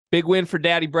Big win for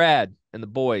Daddy Brad and the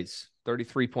boys.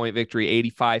 33-point victory,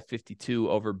 85-52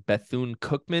 over Bethune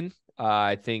Cookman.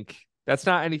 I think that's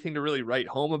not anything to really write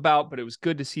home about, but it was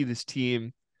good to see this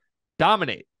team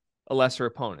dominate a lesser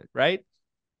opponent, right?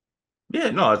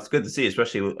 Yeah, no, it's good to see,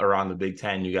 especially around the Big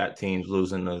Ten. You got teams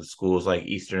losing to schools like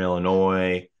Eastern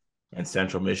Illinois and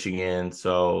Central Michigan.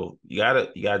 So you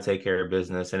gotta take care of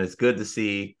business. And it's good to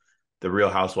see the Real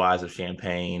Housewives of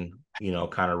Champaign,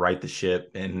 kind of right the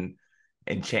ship and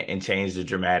change the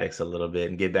dramatics a little bit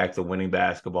and get back to winning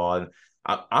basketball. And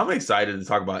I'm excited to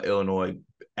talk about Illinois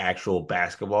actual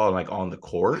basketball, like on the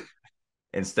court,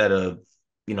 instead of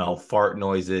fart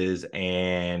noises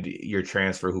and your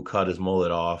transfer who cut his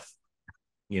mullet off,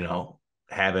 you know,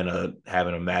 having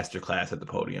a master class at the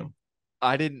podium.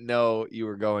 I didn't know you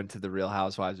were going to the Real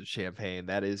Housewives of Champagne.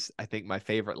 That is, I think, my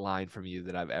favorite line from you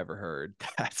that I've ever heard.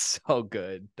 That's so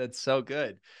good. That's so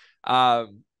good.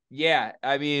 Yeah,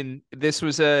 I mean, this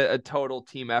was a total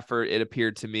team effort. It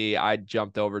appeared to me. I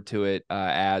jumped over to it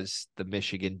as the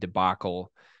Michigan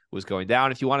debacle was going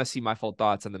down. If you want to see my full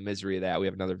thoughts on the misery of that, we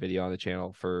have another video on the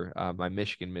channel for my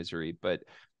Michigan misery. But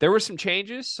there were some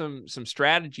changes, some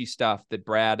strategy stuff that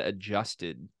Brad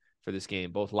adjusted for this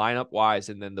game, both lineup wise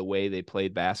and then the way they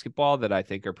played basketball, that I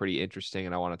think are pretty interesting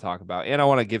and I want to talk about. And I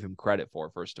want to give him credit for,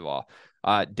 first of all.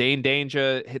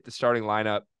 Dainja hit the starting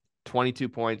lineup, 22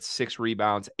 points, 6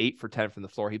 rebounds, 8 for 10 from the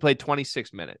floor. He played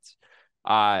 26 minutes.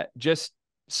 Just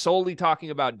solely talking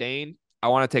about Dain, I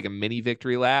want to take a mini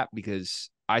victory lap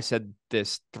because I said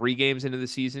this 3 games into the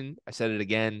season. I said it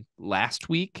again last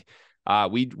week.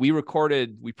 We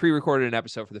pre-recorded an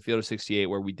episode for the Field of 68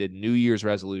 where we did New Year's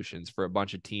resolutions for a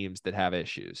bunch of teams that have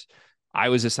issues. I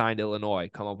was assigned Illinois,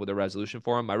 come up with a resolution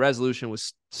for him. My resolution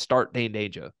was start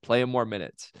Dainja, play him more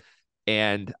minutes.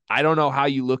 And I don't know how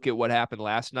you look at what happened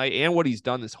last night and what he's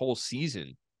done this whole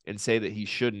season and say that he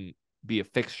shouldn't be a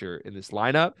fixture in this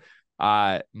lineup.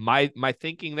 My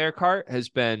thinking there, Cart, has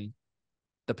been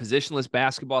the positionless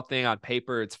basketball thing on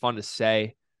paper. It's fun to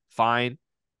say, fine,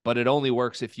 but it only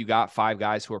works if you got 5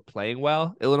 guys who are playing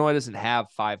well. Illinois doesn't have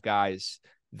 5 guys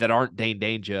that aren't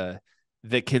Dainja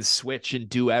that can switch and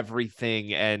do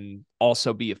everything and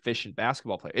also be efficient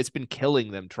basketball player. It's been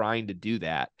killing them trying to do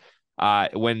that.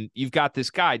 When you've got this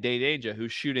guy, Dainja,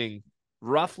 who's shooting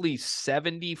roughly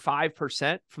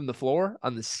 75% from the floor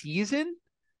on the season.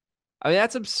 I mean,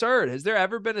 that's absurd. Has there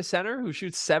ever been a center who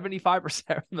shoots 75%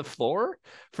 from the floor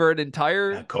for an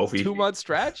entire Kofi. 2-month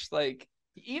stretch? Like,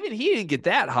 even he didn't get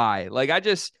that high. Like,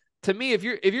 to me, if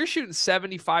you're shooting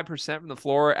 75% from the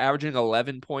floor, averaging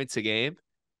 11 points a game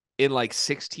in like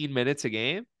 16 minutes a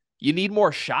game, you need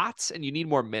more shots and you need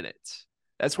more minutes.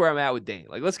 That's where I'm at with Dain.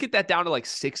 Like, let's get that down to like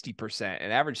 60%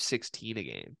 and average 16 a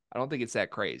game. I don't think it's that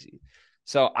crazy.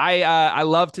 So I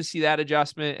love to see that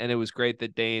adjustment, and it was great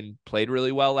that Dain played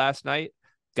really well last night.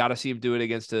 Got to see him do it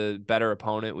against a better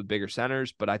opponent with bigger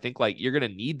centers, but I think like you're going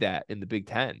to need that in the Big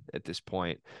Ten at this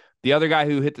point. The other guy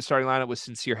who hit the starting lineup was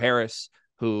Sencire Harris,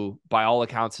 who by all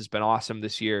accounts has been awesome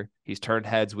this year. He's turned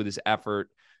heads with his effort.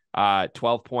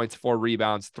 12 points, 4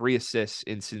 rebounds, 3 assists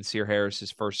in Sencire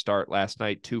Harris's first start last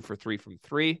night, 2 for 3 from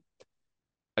 3.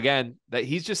 Again, that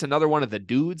he's just another one of the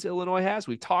dudes Illinois has.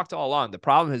 We've talked all along. The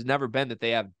problem has never been that they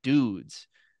have dudes.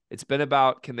 It's been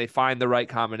about, can they find the right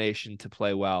combination to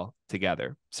play well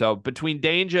together? So between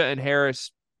Dainja and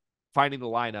Harris finding the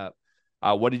lineup,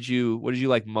 what did you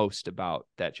like most about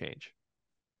that change?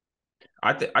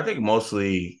 I think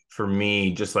mostly for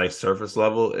me, just like surface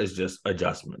level, is just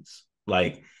adjustments.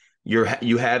 Like you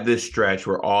have this stretch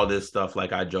where all this stuff,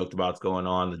 like I joked about, is going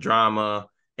on, the drama.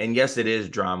 And yes, it is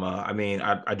drama. I mean,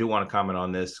 I do want to comment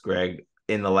on this, Greg.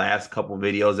 In the last couple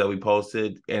videos that we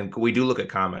posted, and we do look at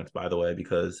comments, by the way,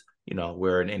 because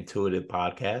we're an intuitive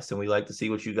podcast and we like to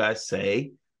see what you guys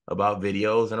say about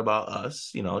videos and about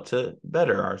us, to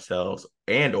better ourselves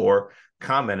and or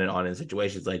commenting on in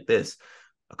situations like this.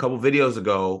 A couple videos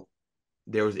ago,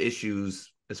 there was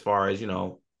issues as far as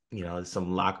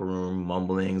some locker room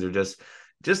mumblings or just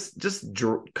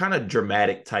kind of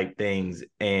dramatic type things,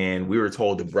 and we were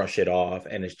told to brush it off,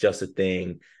 and it's just a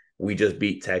thing. We just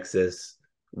beat Texas,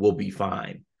 we'll be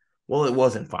fine. Well, it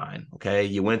wasn't fine. Okay,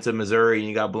 you went to Missouri and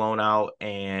you got blown out,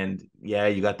 and yeah,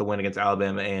 you got the win against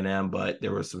Alabama A&M, but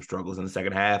there were some struggles in the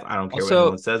second half. I don't care what Also,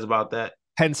 anyone says about that.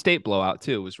 Penn State blowout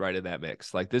too was right in that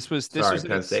mix. Like this Sorry, was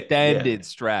an Penn State. Yeah, extended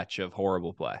stretch of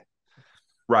horrible play.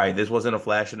 right. This wasn't a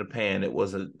flash in the pan. It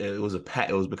was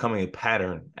becoming a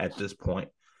pattern at this point.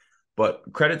 But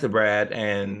credit to Brad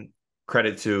and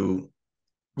credit to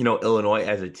Illinois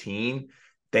as a team.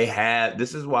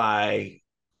 This is why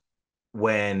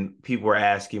when people were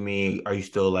asking me, are you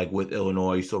still like with Illinois?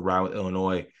 Are you still riding with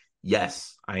Illinois?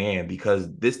 Yes, I am, because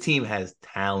this team has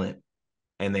talent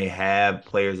and they have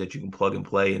players that you can plug and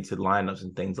play into lineups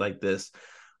and things like this.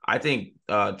 I think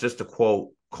just to quote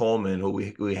Coleman, who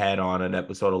we had on an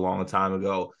episode a long time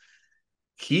ago,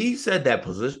 he said that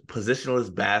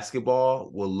positionless basketball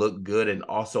will look good and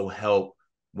also help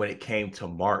when it came to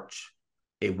March.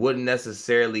 It wouldn't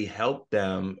necessarily help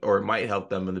them, or it might help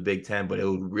them in the Big Ten, but it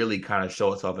would really kind of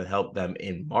show itself and help them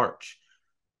in March.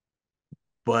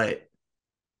 But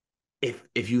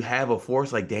if you have a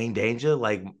force like Dainja,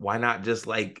 like why not just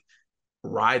like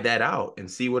ride that out and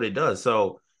see what it does?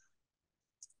 So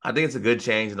I think it's a good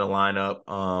change in the lineup.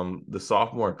 The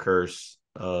sophomore curse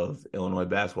of Illinois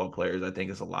basketball players, I think,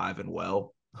 is alive and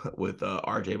well with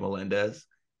RJ Melendez.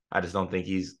 I just don't think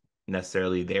he's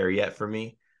necessarily there yet for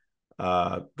me.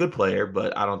 Good player,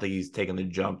 but I don't think he's taken the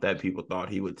jump that people thought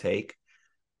he would take.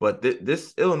 But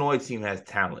this Illinois team has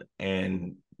talent,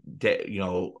 and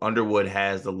Underwood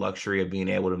has the luxury of being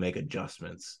able to make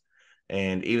adjustments.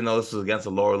 And even though this was against a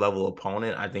lower level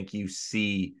opponent, I think you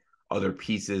see other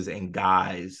pieces and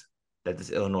guys that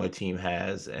this Illinois team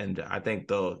has, and I think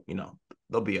they'll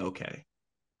be okay.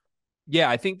 Yeah,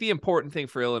 I think the important thing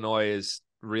for Illinois is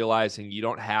realizing you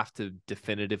don't have to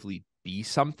definitively be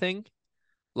something.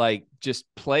 Like, just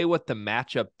play what the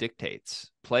matchup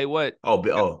dictates. Play what.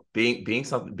 Being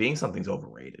something's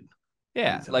overrated. Let me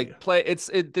Yeah, tell you. like play.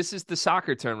 This is the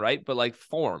soccer term, right? But like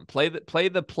form. Play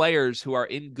the players who are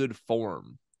in good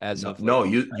form as No, of late. no,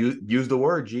 you use the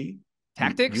word, G. Use the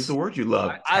Tactics. word you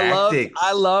love. I Tactics.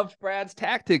 love Brad's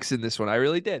tactics in this one. I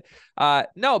really did.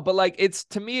 No, but like it's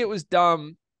to me it was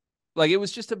dumb. Like it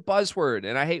was just a buzzword,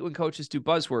 and I hate when coaches do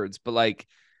buzzwords. But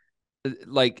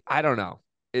like I don't know.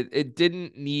 It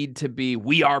didn't need to be.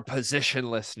 We are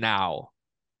positionless now.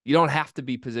 You don't have to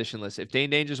be positionless. If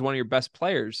Dainja is one of your best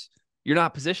players, you're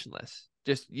not positionless.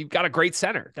 Just you've got a great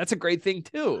center. That's a great thing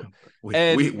too.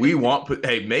 And We want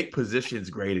make positions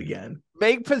great again.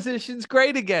 make positions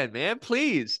great again, man.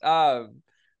 Please.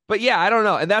 But yeah, I don't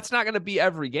know. And that's not going to be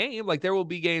every game. Like there will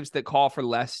be games that call for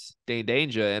less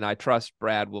Dainja, and I trust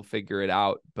Brad will figure it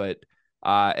out. But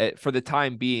for the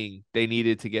time being, they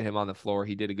needed to get him on the floor.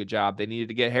 He did a good job. They needed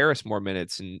to get Harris more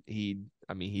minutes, and he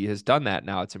has done that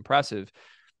now. It's impressive.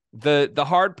 The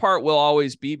hard part will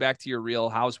always be back to your Real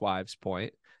Housewives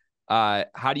point.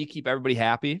 How do you keep everybody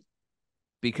happy?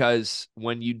 Because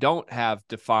when you don't have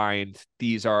defined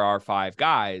these are our five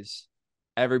guys,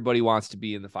 everybody wants to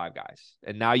be in the five guys.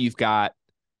 And now you've got,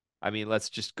 let's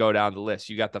just go down the list.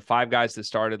 You got the five guys that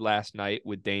started last night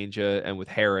with Dainja and with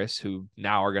Harris, who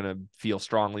now are going to feel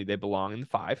strongly they belong in the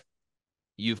five.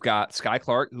 You've got Sky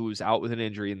Clark, who's out with an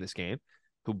injury in this game,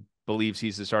 who believes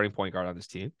he's the starting point guard on this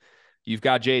team. You've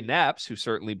got Jaden Epps, who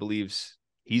certainly believes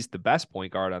he's the best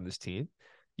point guard on this team.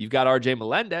 You've got RJ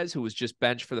Melendez, who was just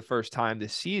benched for the first time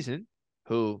this season,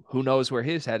 who knows where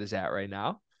his head is at right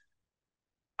now.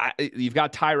 You've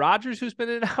got Ty Rodgers, who's been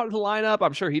in and out of the lineup.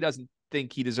 I'm sure he doesn't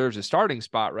think he deserves a starting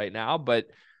spot right now, but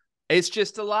it's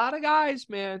just a lot of guys,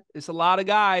 man. It's a lot of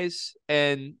guys.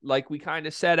 And like we kind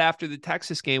of said after the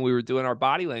Texas game, we were doing our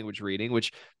body language reading,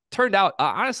 which turned out,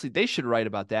 honestly, they should write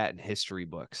about that in history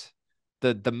books.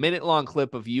 The minute-long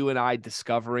clip of you and I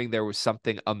discovering there was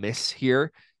something amiss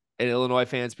here, and Illinois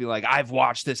fans be like, I've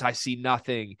watched this, I see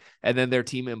nothing. And then their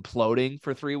team imploding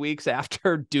for 3 weeks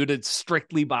after due to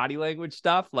strictly body language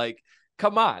stuff. Like,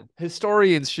 come on,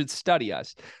 historians should study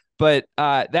us. But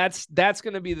that's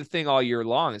going to be the thing all year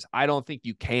long is I don't think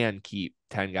you can keep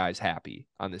 10 guys happy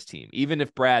on this team. Even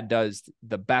if Brad does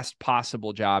the best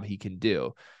possible job he can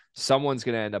do, someone's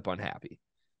going to end up unhappy.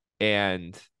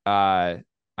 And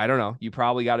I don't know. You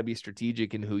probably got to be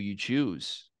strategic in who you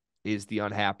choose is the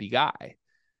unhappy guy.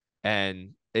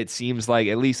 And it seems like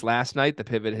at least last night, the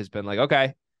pivot has been like,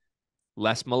 okay,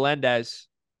 less Melendez,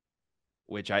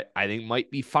 which I think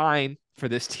might be fine for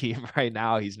this team right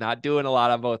now. He's not doing a lot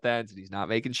on both ends and he's not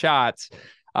making shots.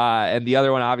 And the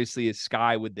other one obviously is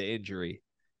Sky with the injury.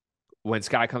 When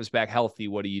Sky comes back healthy,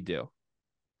 what do you do?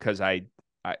 Because I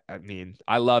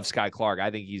love Sky Clark.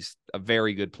 I think he's a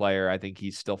very good player. I think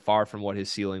he's still far from what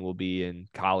his ceiling will be in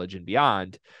college and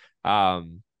beyond.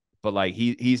 But like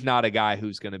he's not a guy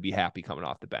who's going to be happy coming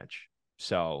off the bench.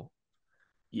 So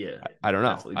yeah, I don't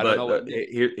know. definitely. I don't But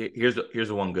know. here's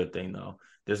the one good thing though.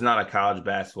 There's not a college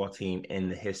basketball team in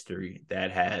the history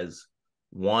that has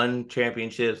won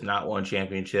championships, not won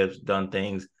championships, done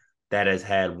things that has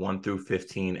had 1 through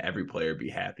 15. Every player be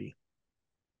happy.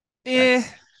 That's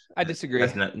I disagree.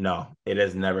 that's not no. It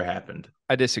has never happened.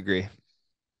 I disagree.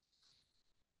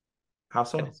 How I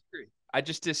so? disagree. I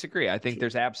just disagree. I think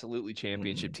there's absolutely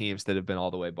championship Mm-mm. teams that have been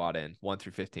all the way bought in, 1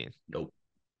 through 15. Nope.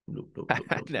 Nope. Nope. Nope.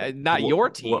 Nope. Nope. Not your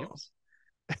teams.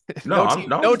 No, I'm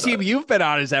No just team you've been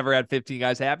on has ever had 15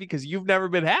 guys happy because you've never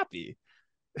been happy.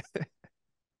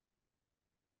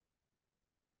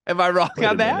 Am I wrong wait a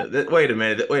on that? minute. Wait a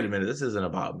minute. Wait a minute. This isn't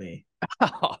about me.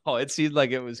 Oh, it seemed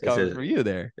like it was This coming is from you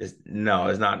there. it's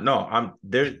not. No, I'm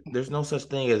there. There's no such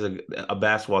thing as a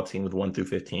basketball team with 1 through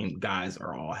 15 guys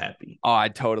are all happy. Oh, I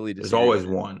totally There's disagree with always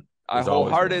that. one. I There's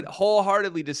always one.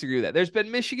 wholeheartedly disagree with that. There's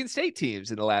been Michigan State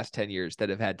teams in the last 10 years that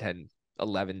have had 10,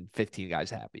 11, 15 guys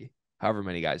happy. However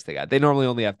many guys they got. They normally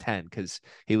only have 10 because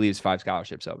he leaves 5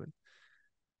 scholarships open.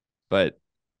 But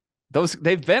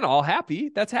they've been all happy.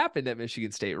 That's happened at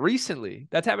Michigan State recently.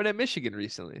 That's happened at Michigan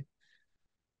recently.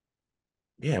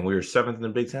 Yeah, and we were 7th in the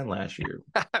Big Ten last year.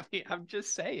 I mean, I'm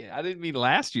just saying. I didn't mean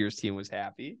last year's team was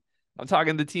happy. I'm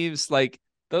talking the teams like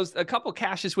those, a couple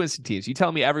Cassius Winston teams. You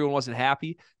tell me everyone wasn't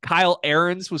happy. Kyle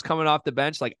Ahrens was coming off the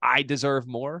bench like, I deserve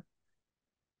more.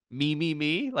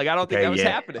 Me. Like, I don't think Okay, that was yeah.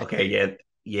 happening. Okay,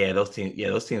 yeah. Those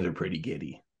teams are pretty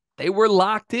giddy. They were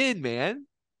locked in, man.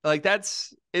 Like,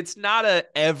 it's not a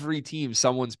every team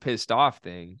someone's pissed off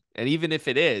thing. And even if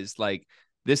it is, like,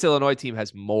 this Illinois team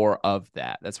has more of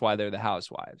that. That's why they're the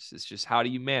Housewives. It's just, how do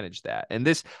you manage that? And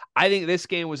I think this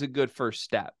game was a good first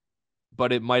step,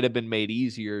 but it might have been made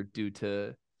easier due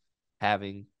to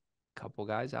having a couple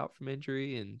guys out from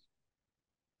injury. And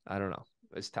I don't know.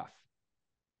 It's tough.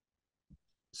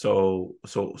 So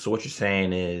what you're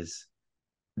saying is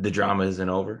the drama isn't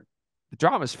over? The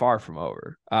drama is far from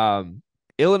over.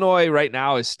 Illinois right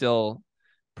now is still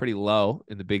pretty low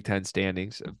in the Big Ten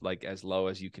standings, like as low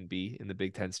as you can be in the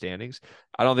Big Ten standings.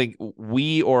 I don't think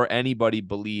we or anybody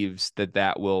believes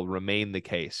that will remain the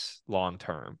case long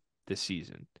term this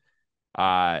season.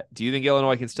 Do you think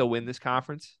Illinois can still win this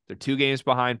conference? They're 2 games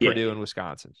behind Purdue and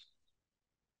Wisconsin.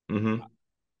 Mm-hmm.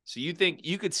 So you think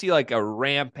you could see like a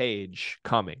rampage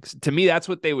coming? To me, that's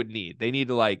what they would need. They need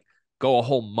to like go a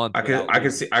whole month. I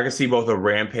can see both a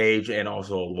rampage and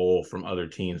also a lull from other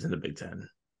teams in the Big Ten.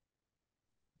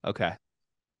 Okay.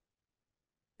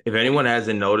 If anyone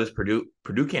hasn't noticed,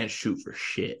 Purdue can't shoot for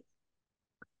shit.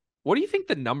 What do you think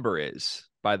the number is,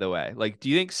 by the way? Like, do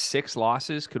you think 6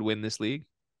 losses could win this league?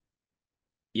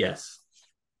 Yes,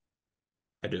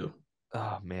 I do.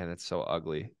 Oh man, that's so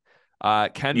ugly.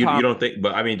 You don't think,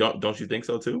 but I mean, don't you think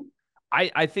so too?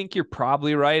 I think you're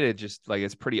probably right. It just like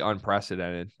it's pretty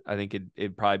unprecedented. I think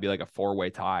it'd probably be like a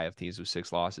 4-way tie of teams with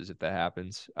 6 losses if that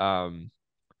happens.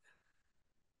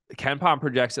 Ken Pom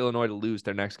projects Illinois to lose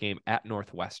their next game at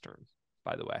Northwestern,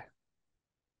 by the way.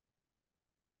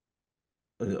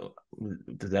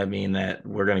 Does that mean that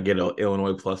we're going to get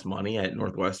Illinois plus money at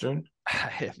Northwestern?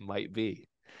 It might be.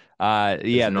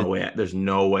 There's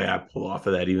no way I pull off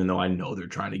of that, even though I know they're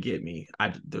trying to get me.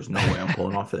 There's no way I'm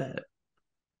pulling off of that.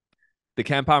 The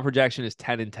Ken Pom projection is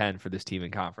 10-10 for this team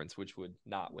in conference, which would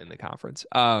not win the conference.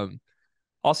 Also,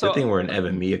 good thing we're an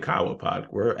Evan Miyakawa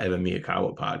We're Evan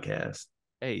Miyakawa podcast.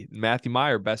 Hey, Matthew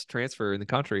Meyer, best transfer in the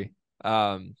country.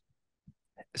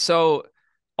 So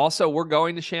also we're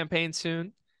going to Champaign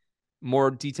soon.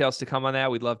 More details to come on that.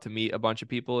 We'd love to meet a bunch of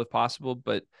people if possible,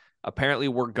 but apparently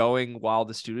we're going while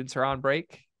the students are on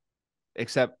break.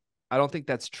 Except I don't think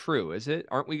that's true, is it?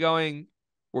 Aren't we going?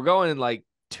 We're going in like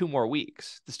 2 more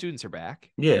weeks. The students are back.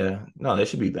 Yeah, no, they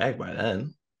should be back by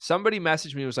then. Somebody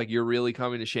messaged me and was like, "You're really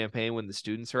coming to Champaign when the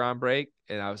students are on break?"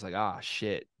 And I was like, "Ah,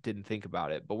 shit, didn't think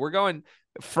about it." But we're going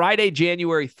Friday,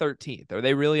 January 13th. Are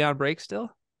they really on break still?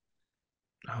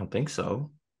 I don't think so.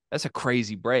 That's a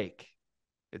crazy break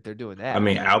if they're doing that. I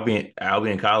mean,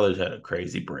 Albion College had a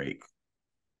crazy break.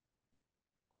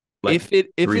 Like if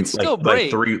it's still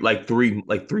break, like 3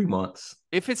 months.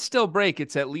 If it's still break,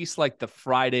 it's at least like the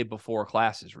Friday before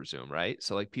classes resume, right?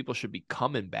 So like people should be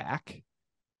coming back.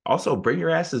 Also, bring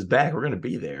your asses back. We're gonna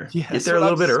be there. Yeah, get there a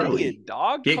little bit saying, early,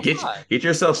 dog. Get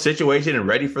yourself situated and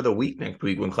ready for the week next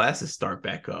week when classes start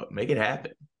back up. Make it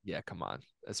happen. Yeah, come on.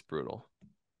 That's brutal.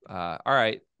 All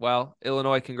right. Well,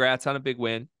 Illinois, congrats on a big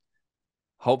win.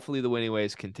 Hopefully the winning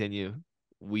ways continue.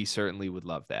 We certainly would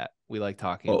love that. We like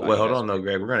talking about it. Wait, hold on though,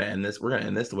 Greg. We're gonna end this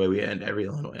the way we end every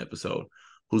Illinois episode.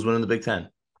 Who's winning the Big Ten?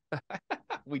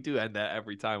 We do end that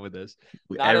every time with this.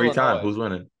 Every time. Who's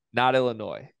winning? Not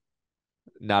Illinois.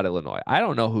 Not Illinois. I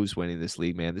don't know who's winning this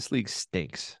league, man. This league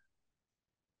stinks.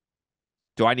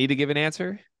 Do I need to give an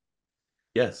answer?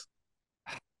 Yes.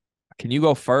 Can you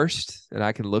go first and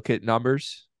I can look at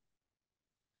numbers?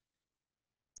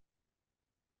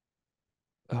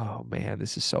 Oh, man,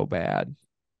 this is so bad.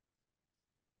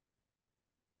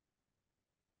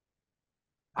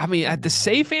 I mean, at the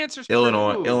safe answers.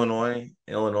 Illinois.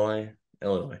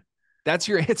 That's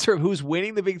your answer of who's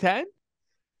winning the Big Ten?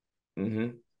 Mm-hmm.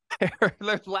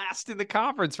 They're last in the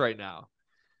conference right now.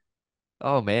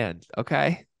 Oh man.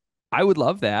 Okay. I would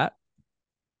love that.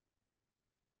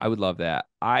 I would love that.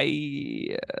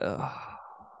 I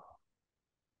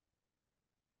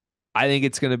think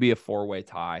it's going to be a four-way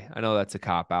tie. I know that's a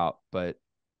cop out, but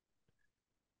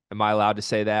am I allowed to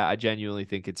say that? I genuinely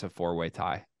think it's a four-way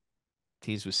tie.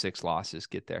 Teams with 6 losses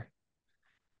get there.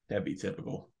 That'd be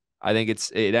typical. I think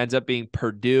it ends up being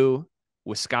Purdue,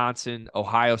 Wisconsin,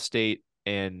 Ohio State,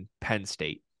 and Penn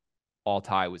State all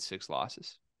tie with 6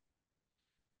 losses.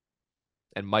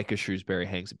 And Micah Shrewsbury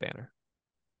hangs a banner.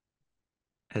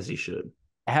 As he should.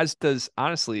 As does,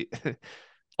 honestly,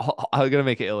 I'm going to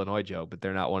make an Illinois joke, but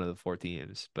they're not one of the 4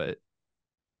 teams. But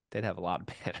they'd have a lot of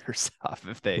banners up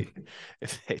if they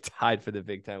tied for the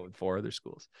Big Ten with 4 other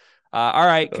schools. All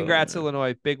right, Oh congrats man.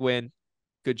 Illinois, big win,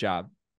 good job.